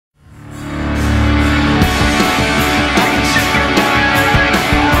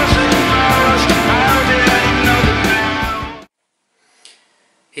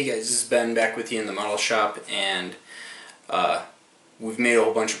Hey guys, this is Ben back with you in the model shop, and we've made a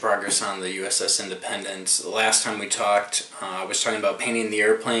whole bunch of progress on the USS Independence. The last time we talked, I was talking about painting the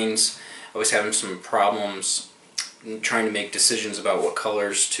airplanes. I was having some problems trying to make decisions about what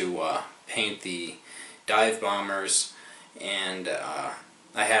colors to paint the dive bombers, and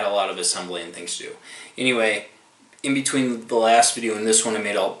I had a lot of assembly and things to do. Anyway, in between the last video and this one, I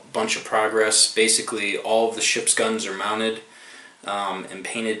made a bunch of progress. Basically, all of the ship's guns are mounted and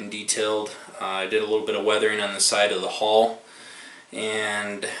painted and detailed. I did a little bit of weathering on the side of the hull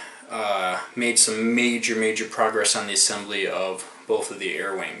and made some major progress on the assembly of both of the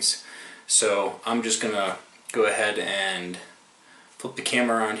air wings. So I'm just gonna go ahead and flip the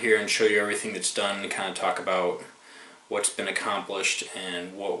camera around here and show you everything that's done, and kind of talk about what's been accomplished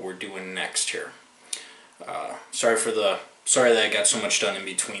and what we're doing next here. Sorry that I got so much done in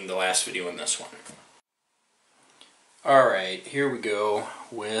between the last video and this one. Alright, here we go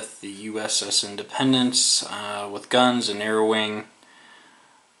with the USS Independence with guns and air wing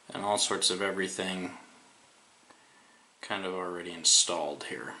and all sorts of everything kind of already installed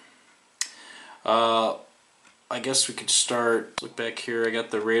here. I guess we could start, look back here, I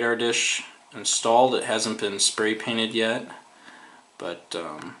got the radar dish installed. It hasn't been spray painted yet, but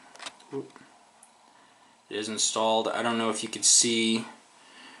it is installed. I don't know if you could see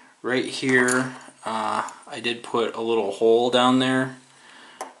right here, I did put a little hole down there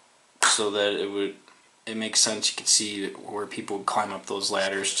so that it makes sense. You could see where people would climb up those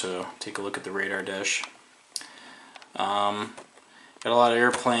ladders to take a look at the radar dish. Got a lot of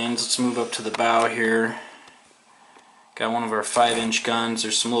airplanes. Let's move up to the bow here. Got one of our 5-inch guns.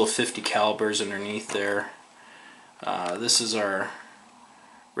 There's some little 50 calibers underneath there. This is our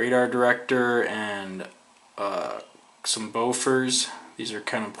radar director and some bofers. These are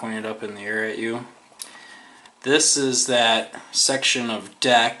kind of pointed up in the air at you. This is that section of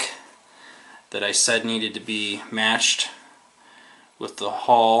deck that I said needed to be matched with the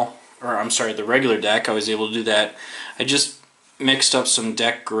hull, or I'm sorry, the regular deck. I was able to do that. I just mixed up some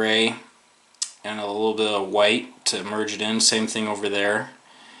deck gray and a little bit of white to merge it in. Same thing over there.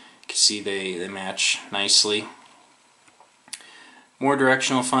 You can see they match nicely. More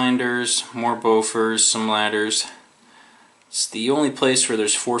directional finders, more bofers, some ladders. It's the only place where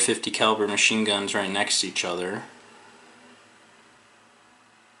there's 450 caliber machine guns right next to each other.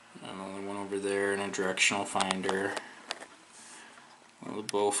 Another one over there and a directional finder. One of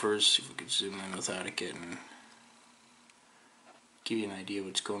the bofers, see if we could zoom in without it getting, give you an idea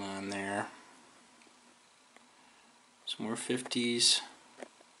what's going on there. Some more 50s.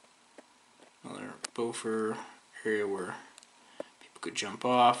 Another bofer area where people could jump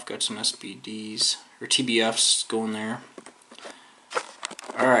off. Got some SBDs or TBFs going there.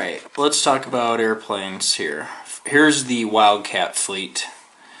 Alright, let's talk about airplanes here. Here's the Wildcat fleet.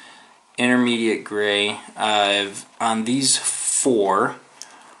 Intermediate gray. On these 4,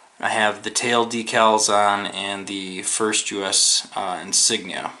 I have the tail decals on and the first US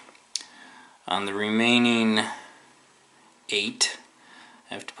insignia. On the remaining 8,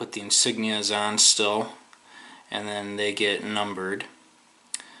 I have to put the insignias on still, and then they get numbered.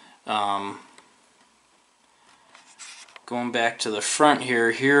 Going back to the front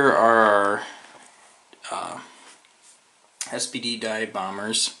here, here are our SBD dive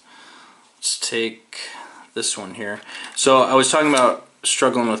bombers. Let's take this one here. So I was talking about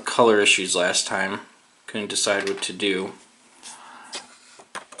struggling with color issues last time. Couldn't decide what to do.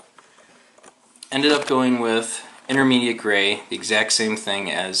 Ended up going with intermediate gray, the exact same thing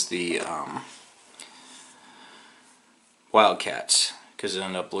as the Wildcats, because it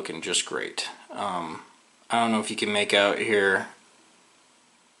ended up looking just great. I don't know if you can make out here.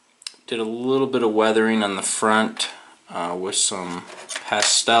 Did a little bit of weathering on the front with some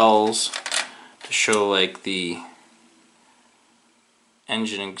pastels to show like the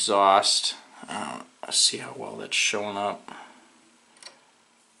engine exhaust. Let's see how well that's showing up.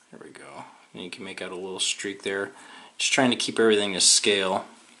 There we go. And you can make out a little streak there. Just trying to keep everything to scale.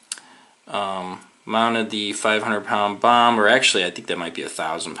 Mounted the 500-pound bomb, or actually I think that might be a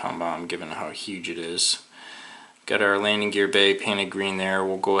 1,000-pound bomb given how huge it is. Got our landing gear bay painted green there.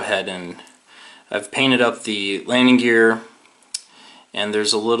 We'll go ahead and I've painted up the landing gear, and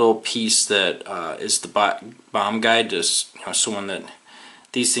there's a little piece that is the bomb guide, just so when that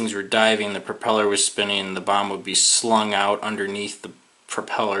these things were diving, the propeller was spinning, and the bomb would be slung out underneath the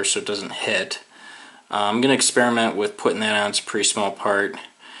propeller so it doesn't hit. I'm going to experiment with putting that on. It's a pretty small part.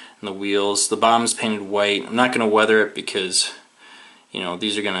 And the wheels. The bomb's painted white. I'm not going to weather it because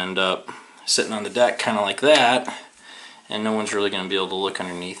these are going to end up sitting on the deck kind of like that, and no one's really going to be able to look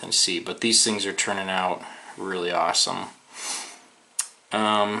underneath and see. But these things are turning out really awesome.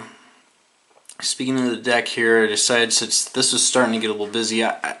 Speaking of the deck here, I decided since this is starting to get a little busy,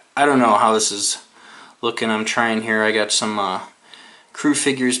 I don't know how this is looking. I'm trying here. I got some crew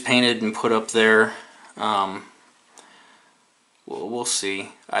figures painted and put up there. We'll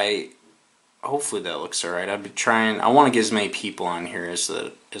see. Hopefully that looks alright. I've been trying. I want to get as many people on here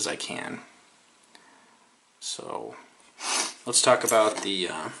as I can. So let's talk about the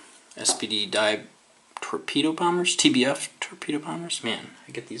SPD dive torpedo bombers, TBF torpedo bombers. Man,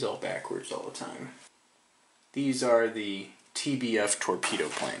 I get these all backwards all the time. These are the TBF torpedo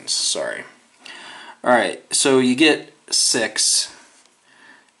planes. Sorry. Alright, so you get 6,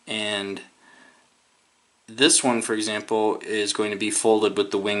 and this one, for example, is going to be folded with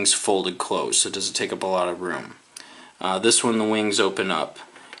the wings folded closed, so it doesn't take up a lot of room. This one, the wings open up.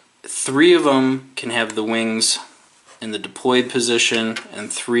 3 of them can have the wings in the deployed position,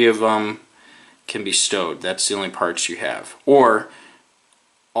 and 3 of them can be stowed. That's the only parts you have. Or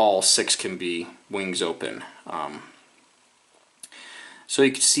all 6 can be wings open. So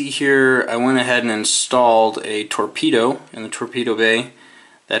you can see here, I went ahead and installed a torpedo in the torpedo bay.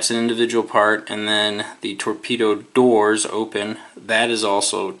 That's an individual part, and then the torpedo doors open. That is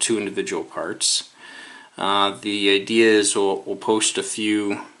also 2 individual parts. The idea is we'll post a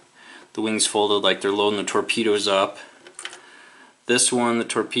few, the wings folded like they're loading the torpedoes up. This one, the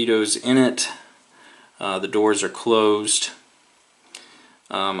torpedo's in it. The doors are closed.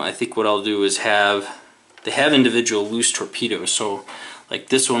 I think what I'll do is they have individual loose torpedoes, so like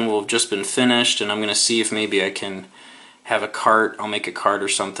this one will have just been finished, and I'm going to see if maybe I can have a cart. I'll make a cart or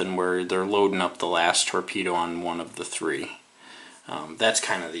something where they're loading up the last torpedo on one of the 3. That's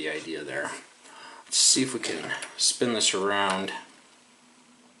kind of the idea there. Let's see if we can spin this around.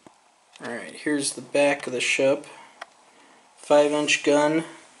 Alright, here's the back of the ship. 5-inch gun,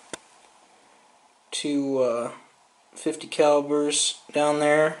 2 50 calibers down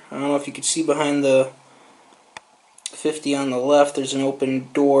there. I don't know if you can see behind the 50 on the left, there's an open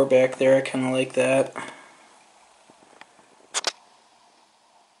door back there. I kind of like that.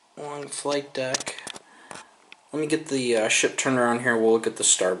 Long flight deck. Let me get the ship turned around here. We'll look at the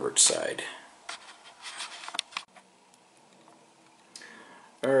starboard side.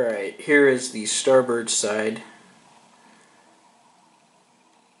 Alright, here is the starboard side.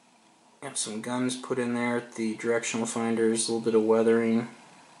 Got some guns put in there, the directional finders, a little bit of weathering.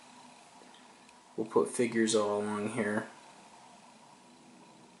 We'll put figures all along here.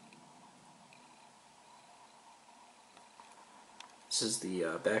 This is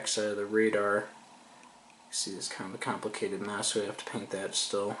the back side of the radar. You see this kind of a complicated mess, so we have to paint that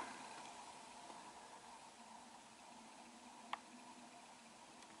still.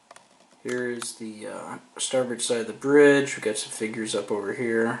 Here is the starboard side of the bridge. We've got some figures up over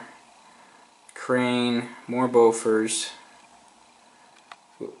here. Crane, more bofers.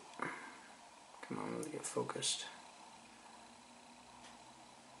 Ooh. Come on, let me get focused.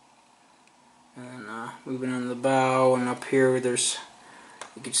 And moving on the bow, and up here there's,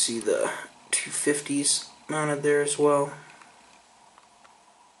 you can see the 250s mounted there as well.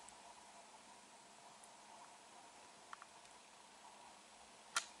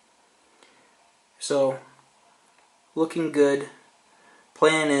 So, looking good.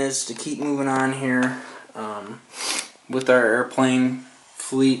 Plan is to keep moving on here with our airplane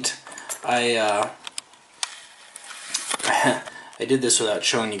fleet. I did this without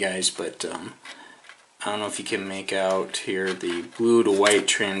showing you guys, but I don't know if you can make out here the blue to white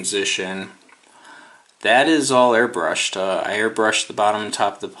transition. That is all airbrushed. I airbrushed the bottom and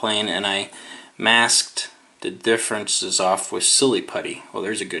top of the plane, and I masked the differences off with silly putty. Well,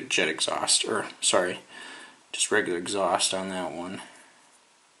 there's a good jet exhaust, or sorry, just regular exhaust on that one.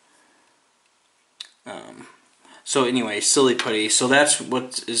 So anyway, silly putty. So that's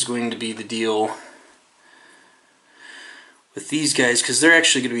what is going to be the deal with these guys, because they're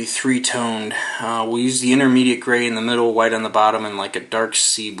actually going to be 3-toned. We'll use the intermediate gray in the middle, white on the bottom, and like a dark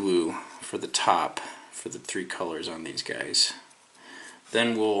sea blue for the top for the 3 colors on these guys.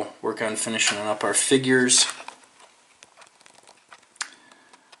 Then we'll work on finishing up our figures.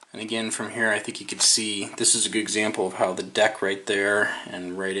 And again, from here I think you can see this is a good example of how the deck right there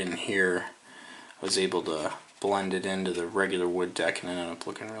and right in here I was able to blend it into the regular wood deck, and it ended up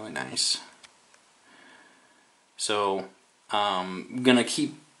looking really nice. So I'm going to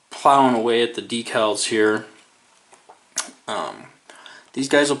keep plowing away at the decals here. These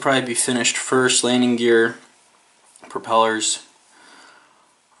guys will probably be finished first. Landing gear, propellers,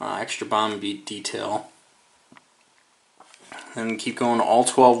 extra bomb beat detail. Then keep going. All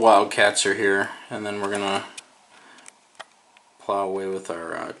 12 Wildcats are here, and then we're going to plow away with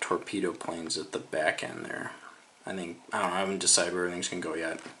our torpedo planes at the back end there. I don't know, I haven't decided where everything's going to go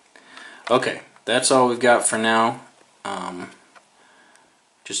yet. Okay, that's all we've got for now.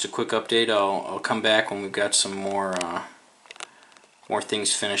 Just a quick update. I'll come back when we've got some more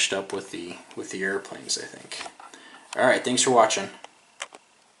things finished up with the airplanes, I think. Alright, thanks for watching.